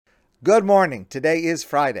Good morning. Today is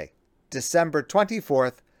Friday, December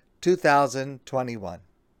 24th, 2021.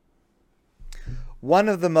 One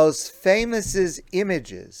of the most famous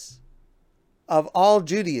images of all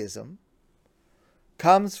Judaism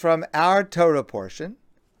comes from our Torah portion.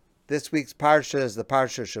 This week's parsha is the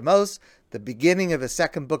Parsha Shemos, the beginning of the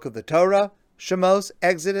second book of the Torah, Shemos,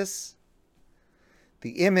 Exodus,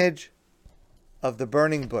 the image of the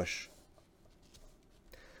burning bush.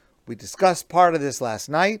 We discussed part of this last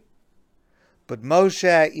night, but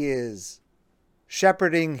Moshe is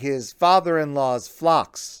shepherding his father-in-law's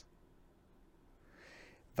flocks.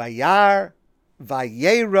 Vayera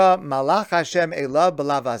malach Hashem elav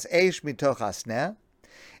b'lavas eish mitoch hasneh,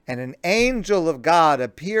 and an angel of God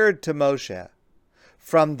appeared to Moshe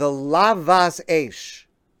from the lavas eish,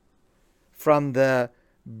 from the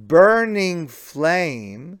burning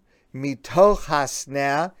flame, mitoch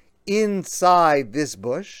hasneh, inside this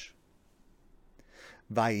bush.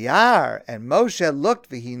 Vayar, and Moshe looked,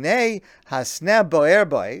 v'hinei hasneh boer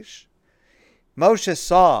bo'esh. Moshe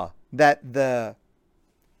saw that the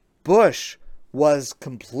bush was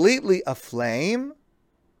completely aflame.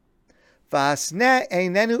 V'hasneh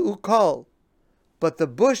einenu ukol, but the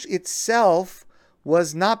bush itself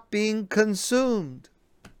was not being consumed.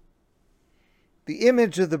 The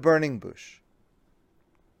image of the burning bush.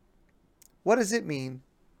 What does it mean?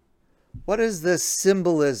 What is the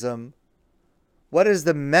symbolism? What is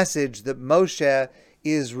the message that Moshe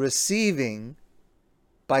is receiving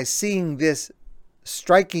by seeing this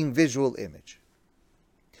striking visual image?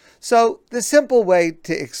 So the simple way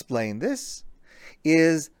to explain this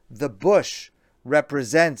is the bush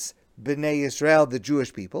represents Bnei Yisrael, the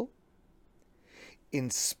Jewish people. In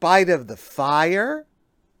spite of the fire,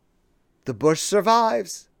 the bush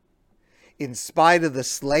survives. In spite of the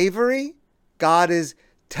slavery, God is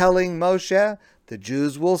telling Moshe, the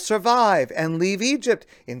Jews will survive and leave Egypt.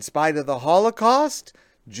 In spite of the Holocaust,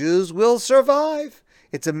 Jews will survive.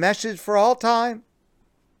 It's a message for all time.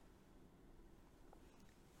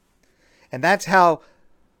 And that's how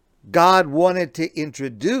God wanted to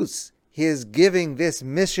introduce his giving this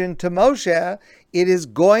mission to Moshe. It is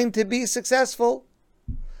going to be successful.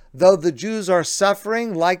 Though the Jews are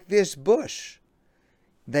suffering like this bush,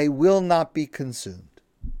 they will not be consumed.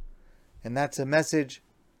 And that's a message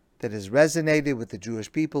that has resonated with the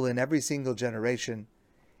Jewish people in every single generation,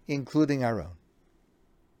 including our own.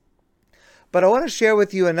 But I want to share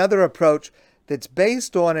with you another approach that's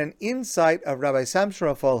based on an insight of Rabbi Samson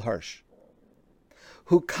Raphael Hirsch,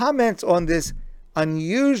 who comments on this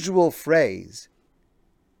unusual phrase.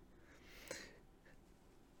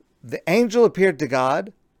 The angel appeared to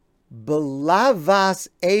God, b'lavas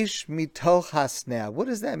eish mitoch hasneh. What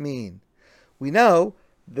does that mean? We know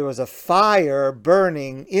there was a fire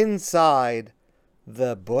burning inside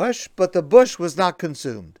the bush, but the bush was not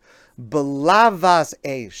consumed. B'lavas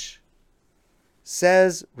eish.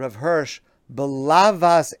 Says Rav Hirsch,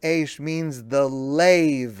 b'lavas eish means the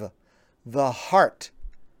lave, the heart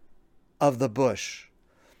of the bush.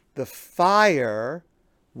 The fire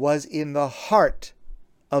was in the heart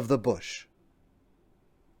of the bush.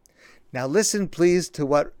 Now listen please to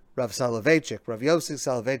what Rav Soloveitchik, Rav Yosef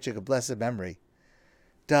Soloveitchik of blessed memory,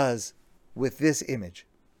 does with this image.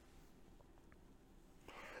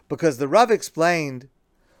 Because the Rav explained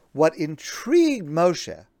what intrigued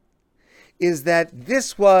Moshe is that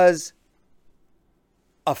this was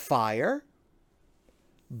a fire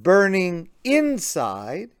burning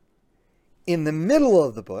inside in the middle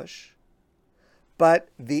of the bush, but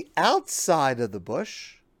the outside of the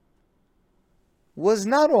bush was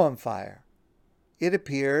not on fire. It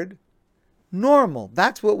appeared normal.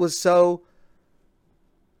 That's what was so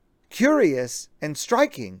curious and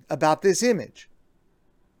striking about this image.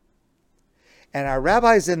 And our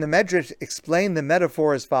rabbis in the Medrash explain the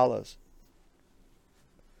metaphor as follows.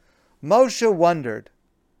 Moshe wondered,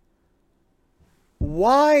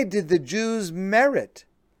 why did the Jews merit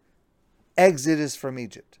exodus from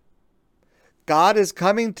Egypt? God is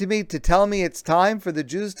coming to me to tell me it's time for the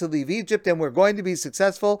Jews to leave Egypt and we're going to be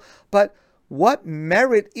successful, but what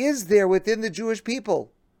merit is there within the Jewish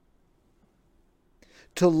people?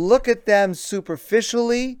 To look at them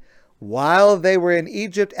superficially while they were in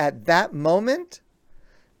Egypt at that moment,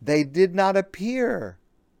 they did not appear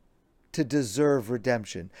to deserve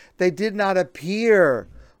redemption. They did not appear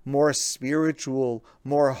more spiritual,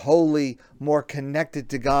 more holy, more connected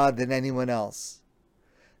to God than anyone else.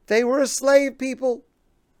 They were a slave people.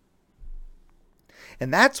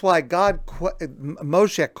 And that's why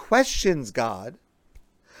Moshe questions God.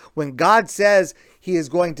 When God says he is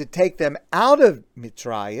going to take them out of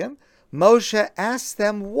Mitzrayim, Moshe asks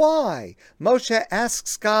them why. Moshe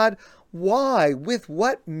asks God, Why? With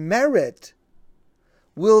what merit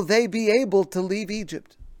will they be able to leave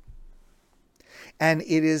Egypt? And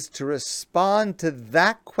it is to respond to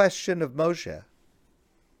that question of Moshe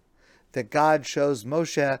that God shows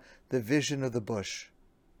Moshe the vision of the bush,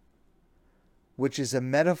 which is a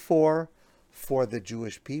metaphor for the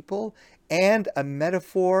Jewish people and a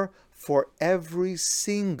metaphor for every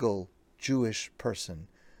single Jewish person,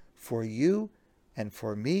 for you and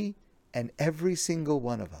for me and every single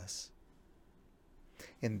one of us.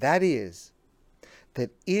 And that is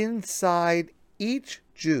that inside each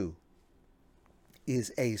Jew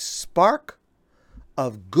is a spark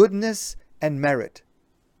of goodness and merit.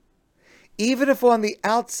 Even if on the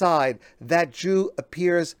outside that Jew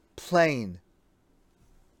appears plain.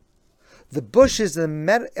 The bush is a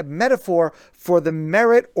metaphor for the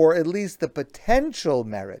merit, or at least the potential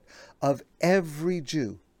merit, of every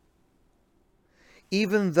Jew.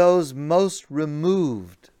 Even those most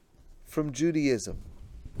removed from Judaism.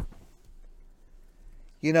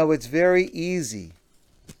 You know, it's very easy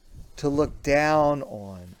to look down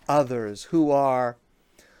on others who are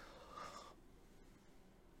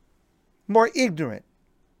more ignorant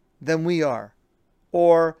than we are,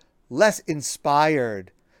 or less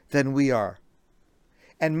inspired than we are.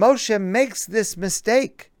 And Moshe makes this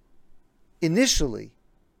mistake initially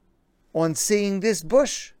on seeing this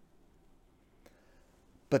bush.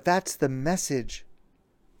 But that's the message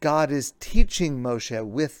God is teaching Moshe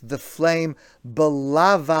with the flame,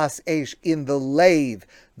 belavas esh, in the lave.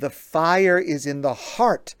 The fire is in the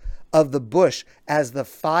heart of the bush, as the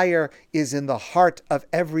fire is in the heart of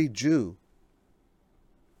every Jew.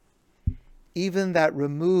 Even that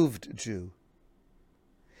removed Jew,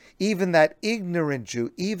 even that ignorant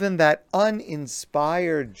Jew, even that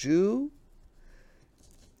uninspired Jew,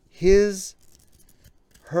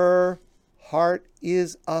 her heart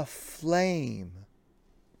is aflame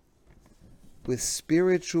with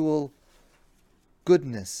spiritual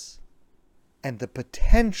goodness and the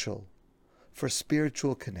potential for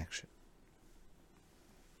spiritual connection.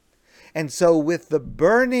 And so with the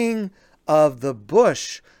burning of the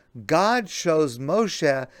bush, God shows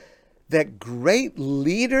Moshe that great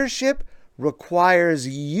leadership requires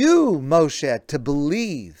you, Moshe, to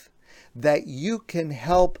believe that you can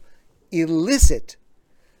help elicit,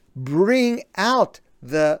 bring out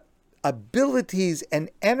the abilities and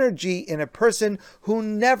energy in a person who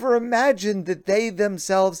never imagined that they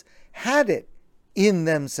themselves had it in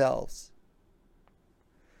themselves.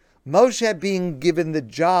 Moshe being given the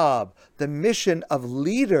job, the mission of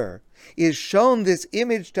leader, is shown this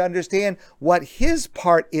image to understand what his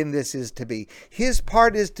part in this is to be. His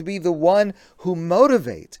part is to be the one who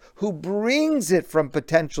motivates, who brings it from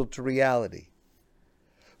potential to reality,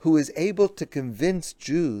 who is able to convince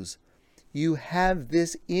Jews, you have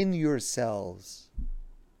this in yourselves.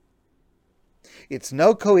 It's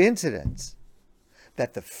no coincidence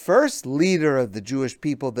that the first leader of the Jewish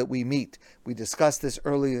people that we meet, we discussed this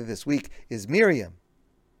earlier this week, is Miriam,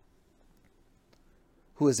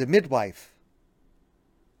 who is a midwife,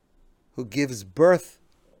 who gives birth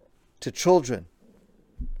to children,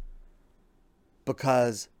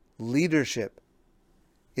 because leadership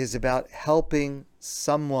is about helping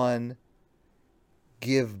someone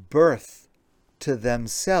give birth to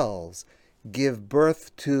themselves, give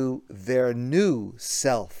birth to their new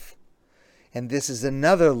self. And this is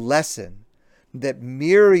another lesson that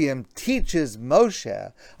Miriam teaches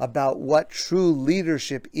Moshe about what true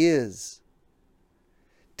leadership is.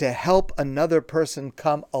 To help another person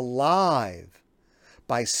come alive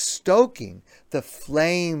by stoking the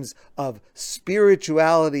flames of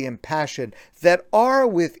spirituality and passion that are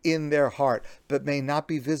within their heart but may not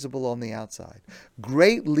be visible on the outside.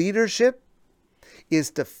 Great leadership is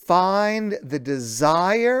to find the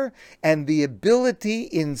desire and the ability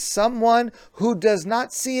in someone who does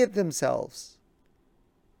not see it themselves,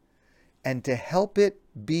 and to help it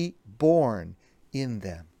be born in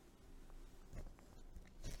them.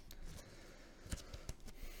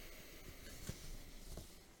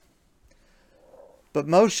 But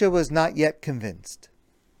Moshe was not yet convinced.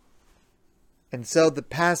 And so the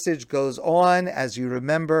passage goes on, as you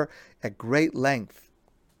remember, at great length,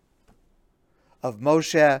 of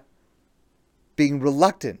Moshe being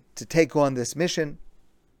reluctant to take on this mission,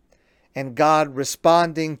 and God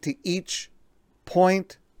responding to each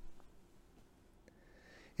point.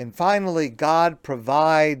 And finally, God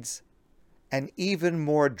provides an even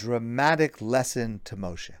more dramatic lesson to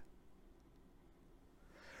Moshe.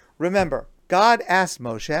 Remember, God asked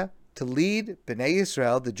Moshe to lead Bnei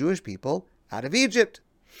Yisrael, the Jewish people, out of Egypt.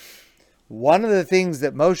 One of the things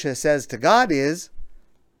that Moshe says to God is,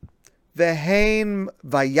 Vehain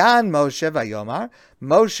vayan Moshe vayomar.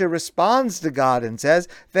 Moshe responds to God and says,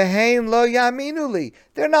 Vehain lo yaminu li.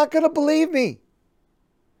 They're not going to believe me.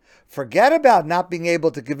 Forget about not being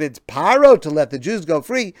able to convince Paro to let the Jews go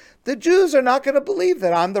free. The Jews are not going to believe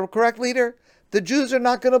that I'm the correct leader. The Jews are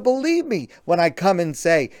not going to believe me when I come and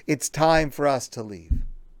say it's time for us to leave.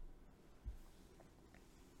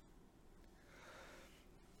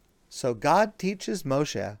 So God teaches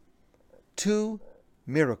Moshe 2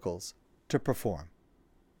 miracles to perform.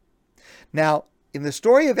 Now, in the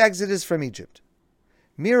story of Exodus from Egypt,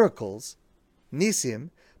 miracles,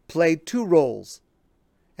 Nisim, played 2 roles,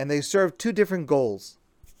 and they served 2 different goals.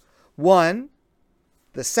 One,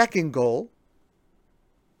 the second goal,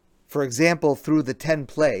 for example, through the 10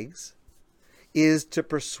 plagues, is to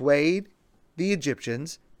persuade the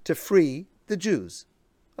Egyptians to free the Jews.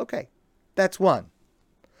 Okay, that's one.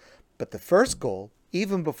 But the first goal,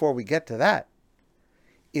 even before we get to that,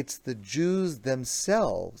 it's the Jews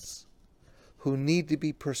themselves who need to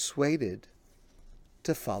be persuaded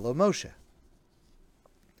to follow Moshe.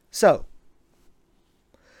 So,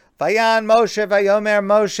 Vayan Moshe Vayomer,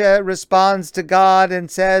 Moshe responds to God and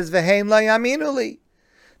says, Vehein lo yaminu li.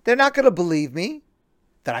 They're not going to believe me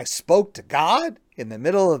that I spoke to God in the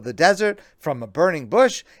middle of the desert from a burning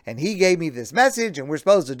bush and he gave me this message and we're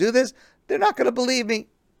supposed to do this. They're not going to believe me.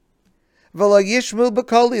 V'lo yishmu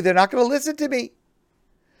b'koli. They're not going to listen to me.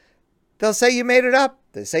 They'll say you made it up.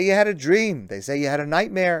 They say you had a dream. They say you had a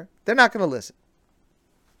nightmare. They're not going to listen.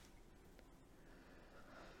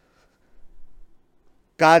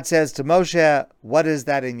 God says to Moshe, what is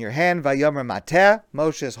that in your hand? Vayomer mateh.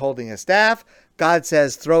 Moshe is holding a staff. God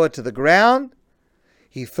says, throw it to the ground.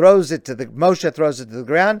 Moshe throws it to the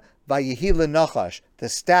ground. Vayihi l'nochash. The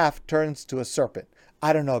staff turns to a serpent.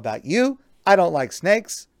 I don't know about you. I don't like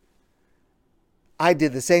snakes. I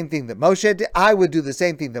did the same thing that Moshe did. I would do the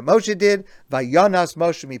same thing that Moshe did. Vayonas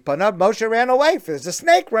Moshe mipanav. Moshe ran away. There's a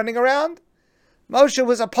snake running around. Moshe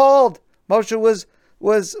was appalled. Moshe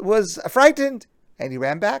was frightened. And he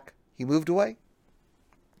ran back. He moved away.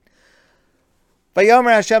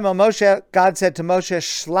 Vayomer Hashem el Moshe, God said to Moshe,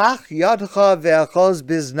 Shlach yadcha ve'achos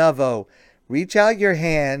biznavo. Reach out your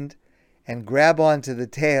hand and grab onto the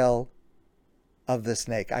tail of the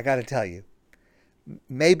snake. I got to tell you,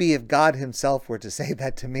 maybe if God himself were to say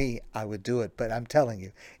that to me, I would do it. But I'm telling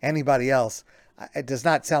you, anybody else, it does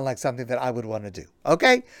not sound like something that I would want to do.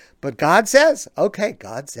 Okay? But God says,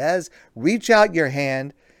 reach out your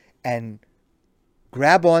hand and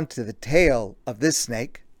grab onto the tail of this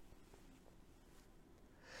snake.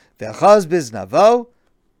 Ve'achos biznavo.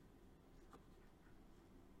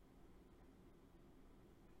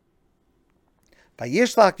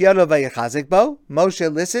 Vayishlach yado vayichazik bo.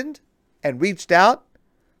 Moshe listened and reached out.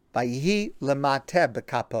 Vayihi lemateh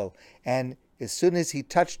bekapo. And as soon as he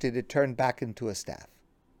touched it, it turned back into a staff.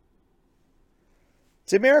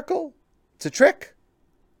 It's a miracle. It's a trick.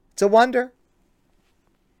 It's a wonder.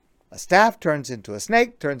 A staff turns into a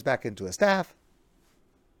snake, turns back into a staff.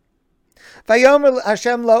 Vayomer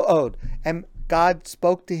Hashem lo od. And God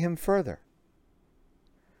spoke to him further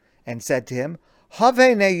and said to him,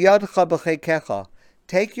 Havene yadcha b'cheikecha.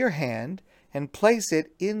 Take your hand and place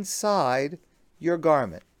it inside your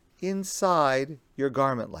garment. Inside your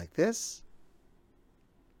garment like this.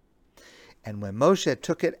 And when Moshe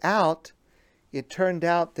took it out, it turned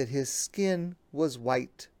out that his skin was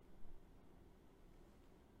white.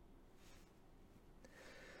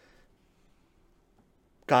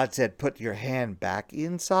 God said, put your hand back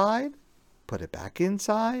inside, put it back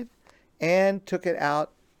inside, and took it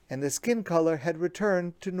out, and the skin color had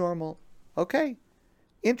returned to normal. Okay,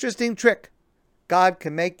 interesting trick. God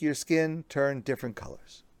can make your skin turn different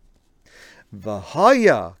colors.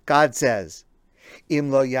 V'haya, God says, im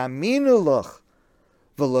lo yaminu loch,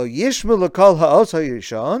 v'lo yishmu l'kol ha'os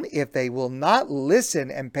ha'yishon, if they will not listen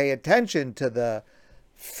and pay attention to the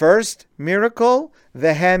first miracle,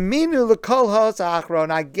 v'haminu l'kol ha'os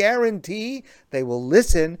ha'achron, I guarantee they will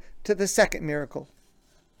listen to the second miracle.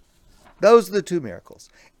 Those are the 2 miracles.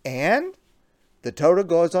 And the Torah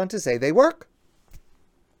goes on to say they work.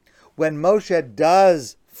 When Moshe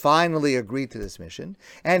does finally agree to this mission,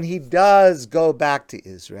 and he does go back to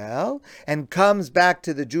Israel, and comes back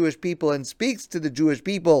to the Jewish people and speaks to the Jewish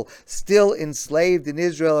people still enslaved in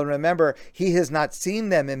Israel, and remember, he has not seen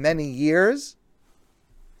them in many years.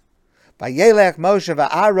 Vayelech Moshe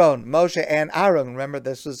va'Aaron, Moshe and Aaron, remember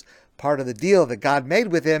this was part of the deal that God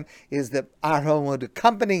made with him, is that Aaron would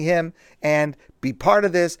accompany him and be part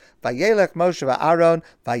of this. Vayelech Moshe va'Aaron,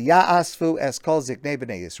 vaya'asfu eskol ziknei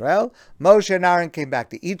b'nei Yisrael. Moshe and Aaron came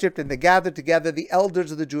back to Egypt and they gathered together the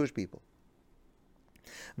elders of the Jewish people.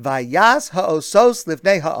 Vayas ha'osos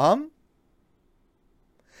lifnei ha'am.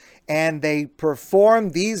 and they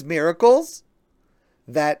performed these miracles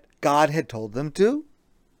that God had told them to.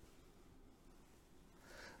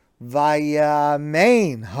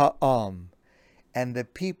 Vayamein ha'am, and the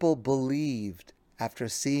people believed after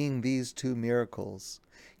seeing these two miracles.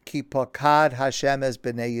 Ki pakad Hashem es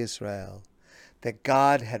b'nei Yisrael, that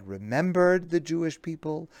God had remembered the Jewish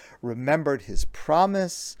people, remembered his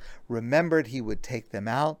promise, remembered he would take them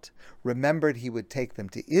out, remembered he would take them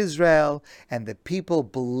to Israel, and the people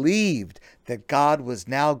believed that God was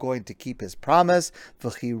now going to keep his promise.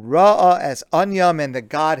 V'chi ra'a es anyam, and that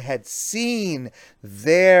God had seen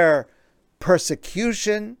their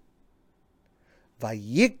persecution.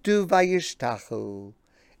 Vayikdu vayishtachu,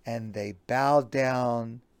 and they bowed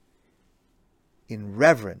down in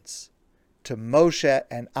reverence to Moshe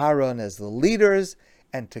and Aaron as the leaders,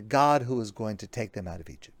 and to God who was going to take them out of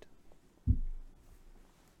Egypt.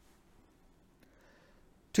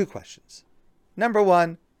 Two questions. Number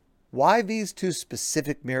one, why these two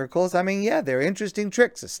specific miracles? I mean, yeah, they're interesting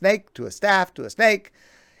tricks. A snake to a staff to a snake.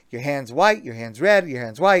 Your hand's white, your hand's red, your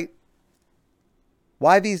hand's white.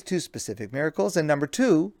 Why these two specific miracles? And number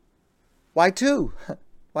two, why two?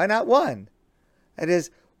 Why not one? That is,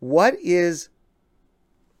 what is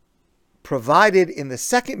provided in the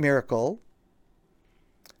second miracle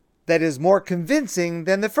that is more convincing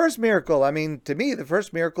than the first miracle? I mean, to me, the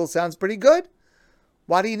first miracle sounds pretty good.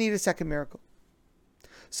 Why do you need a second miracle?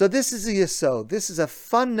 So this is a yesod. This is a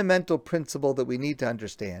fundamental principle that we need to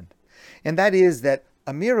understand. And that is that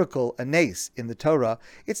a miracle, a nes in the Torah,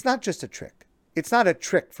 it's not just a trick. It's not a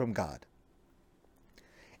trick from God.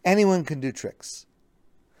 Anyone can do tricks.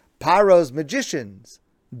 Paro's magicians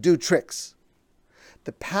do tricks.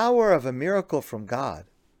 The power of a miracle from God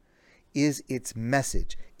is its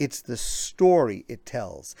message. It's the story it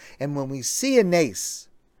tells. And when we see a nes,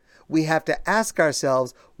 we have to ask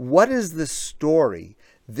ourselves, what is the story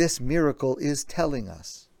this miracle is telling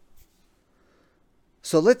us?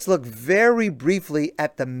 So let's look very briefly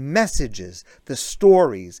at the messages, the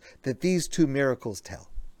stories that these two miracles tell.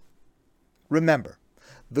 Remember,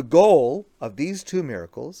 the goal of these two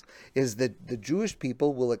miracles is that the Jewish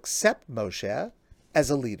people will accept Moshe as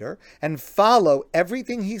a leader and follow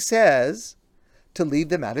everything he says to lead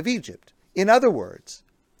them out of Egypt. In other words,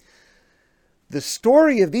 the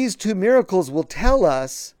story of these two miracles will tell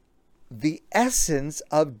us the essence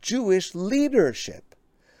of Jewish leadership,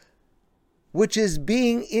 which is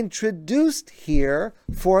being introduced here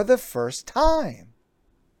for the first time.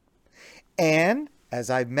 And, as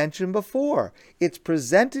I've mentioned before, it's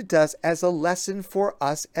presented to us as a lesson for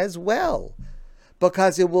us as well,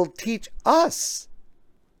 because it will teach us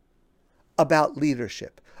about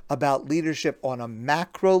leadership on a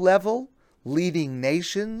macro level, leading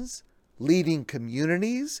nations, leading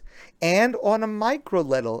communities, and on a micro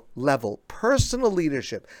level, personal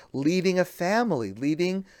leadership, leading a family,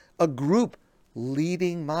 leading a group,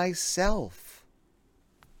 leading myself.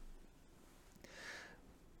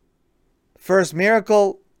 First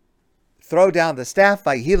miracle, throw down the staff,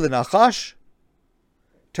 Vayhi l'nachash,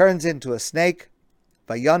 turns into a snake,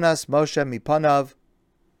 Vayonas Moshe mipanav,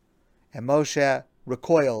 and Moshe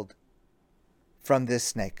recoiled from this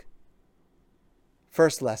snake.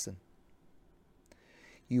 First lesson.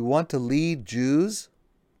 You want to lead Jews?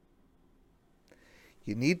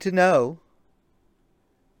 You need to know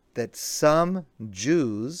that some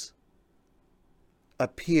Jews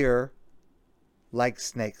appear like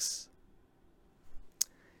snakes.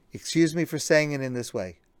 Excuse me for saying it in this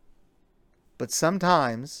way, but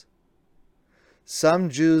sometimes some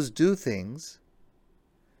Jews do things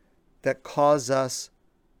that cause us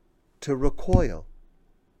to recoil.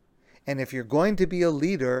 And if you're going to be a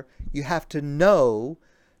leader, you have to know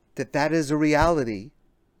that that is a reality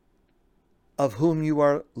of whom you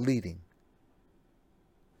are leading.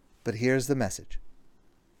 But here's the message.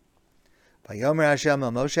 Vayomer Hashem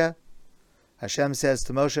el Moshe, Hashem says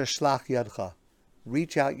to Moshe, Shlach yadcha,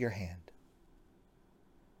 reach out your hand.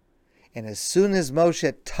 And as soon as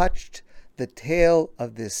Moshe touched the tail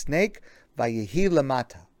of this snake, Vayehi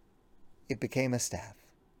lamata, it became a staff.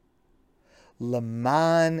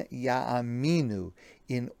 Laman ya'aminu,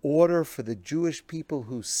 in order for the Jewish people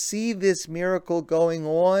who see this miracle going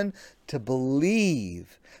on to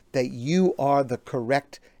believe that you are the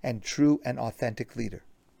correct and true and authentic leader.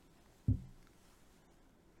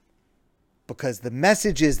 Because the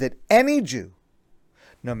message is that any Jew,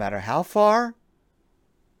 no matter how far,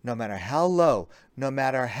 no matter how low, no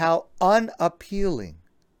matter how unappealing,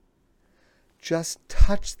 just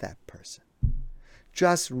touch that person.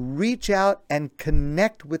 Just reach out and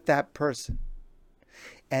connect with that person,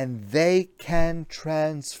 and they can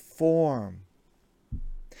transform.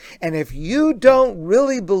 And if you don't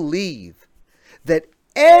really believe that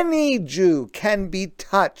any Jew can be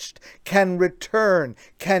touched, can return,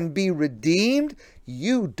 can be redeemed,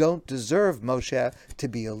 you don't deserve Moshe to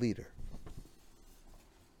be a leader.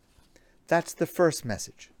 That's the first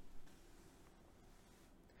message.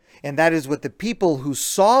 And that is what the people who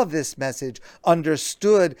saw this message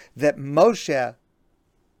understood that Moshe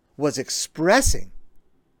was expressing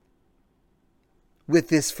with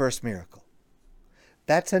this first miracle.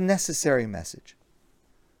 That's a necessary message,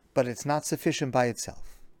 but it's not sufficient by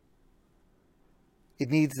itself. It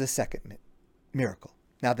needs the second miracle.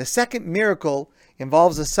 Now, the second miracle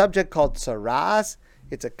involves a subject called tsaras.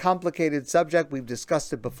 It's a complicated subject. We've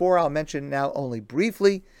discussed it before. I'll mention it now only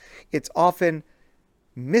briefly. It's often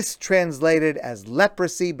mistranslated as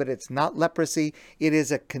leprosy, but it's not leprosy. It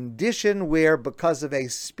is a condition where, because of a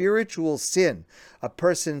spiritual sin, a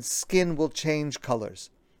person's skin will change colors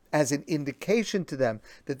as an indication to them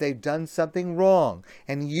that they've done something wrong.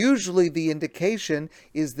 And usually the indication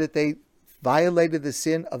is that they violated the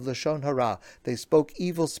sin of Lashon Hara. They spoke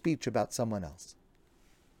evil speech about someone else.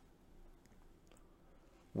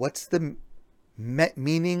 What's the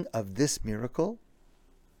meaning of this miracle?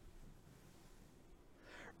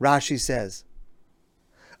 Rashi says,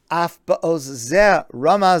 Af ba'oz zeh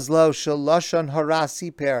ramaz lo shel lashon hara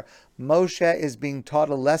siper. Moshe is being taught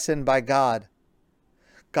a lesson by God.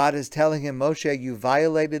 God is telling him, Moshe, you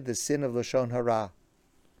violated the sin of lashon hara.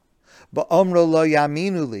 Ba'omro lo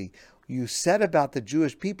yaminu li. You said about the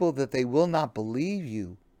Jewish people that they will not believe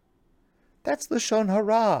you. That's lashon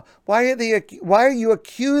hara. Why are you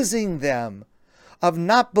accusing them of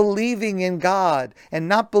not believing in God and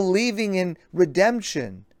not believing in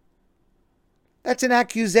redemption? That's an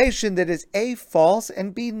accusation that is A, false,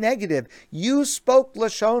 and B, negative. You spoke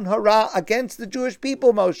lashon hara against the Jewish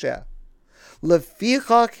people, Moshe.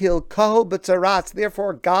 Lefichach hilkahu b'tzaras.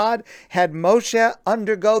 Therefore, God had Moshe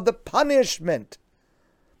undergo the punishment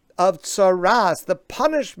of tsaras, the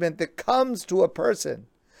punishment that comes to a person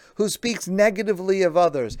who speaks negatively of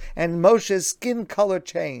others, and Moshe's skin color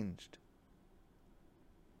changed.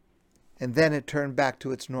 And then it turned back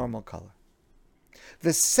to its normal color.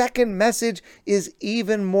 The second message is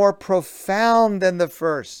even more profound than the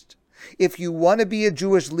first. If you want to be a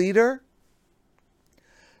Jewish leader,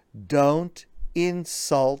 don't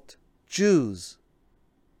insult Jews.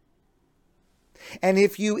 And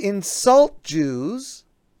if you insult Jews,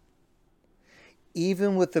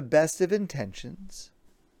 even with the best of intentions,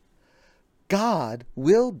 God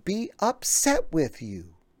will be upset with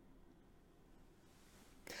you.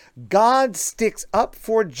 God sticks up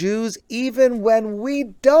for Jews even when we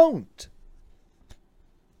don't.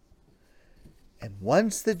 And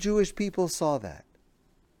once the Jewish people saw that,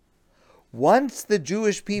 once the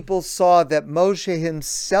Jewish people saw that Moshe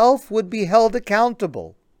himself would be held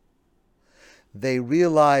accountable, they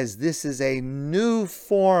realized this is a new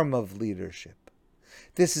form of leadership.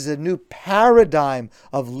 This is a new paradigm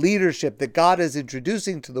of leadership that God is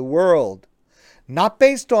introducing to the world, not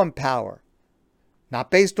based on power, not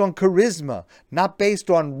based on charisma, not based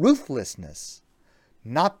on ruthlessness,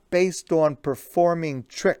 not based on performing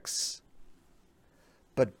tricks,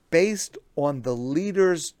 but based on the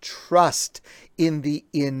leader's trust in the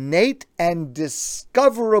innate and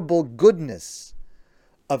discoverable goodness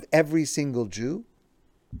of every single Jew,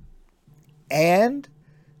 and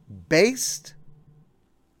based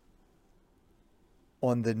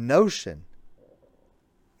on the notion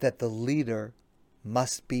that the leader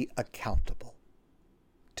must be accountable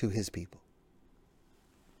to his people.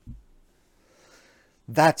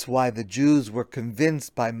 That's why the Jews were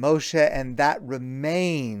convinced by Moshe, and that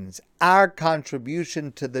remains our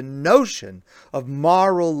contribution to the notion of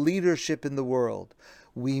moral leadership in the world.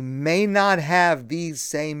 We may not have these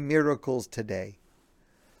same miracles today,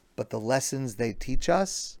 but the lessons they teach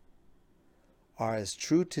us are as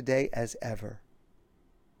true today as ever.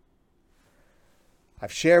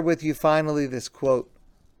 I've shared with you finally this quote,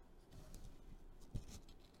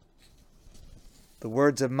 the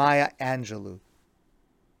words of Maya Angelou.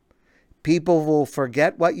 People will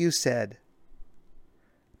forget what you said.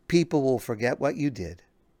 People will forget what you did.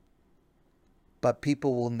 But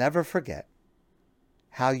people will never forget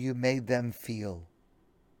how you made them feel.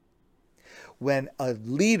 When a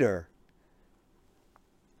leader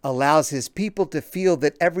allows his people to feel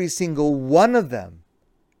that every single one of them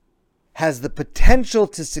has the potential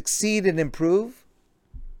to succeed and improve,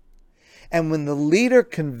 and when the leader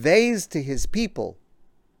conveys to his people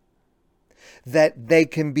that they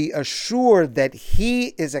can be assured that he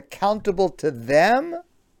is accountable to them,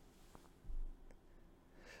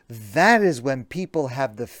 that is when people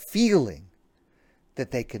have the feeling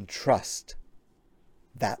that they can trust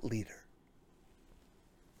that leader.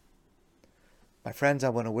 My friends, I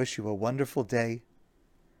want to wish you a wonderful day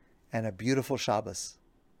and a beautiful Shabbos.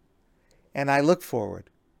 And I look forward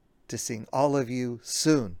to seeing all of you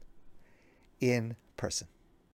soon in person.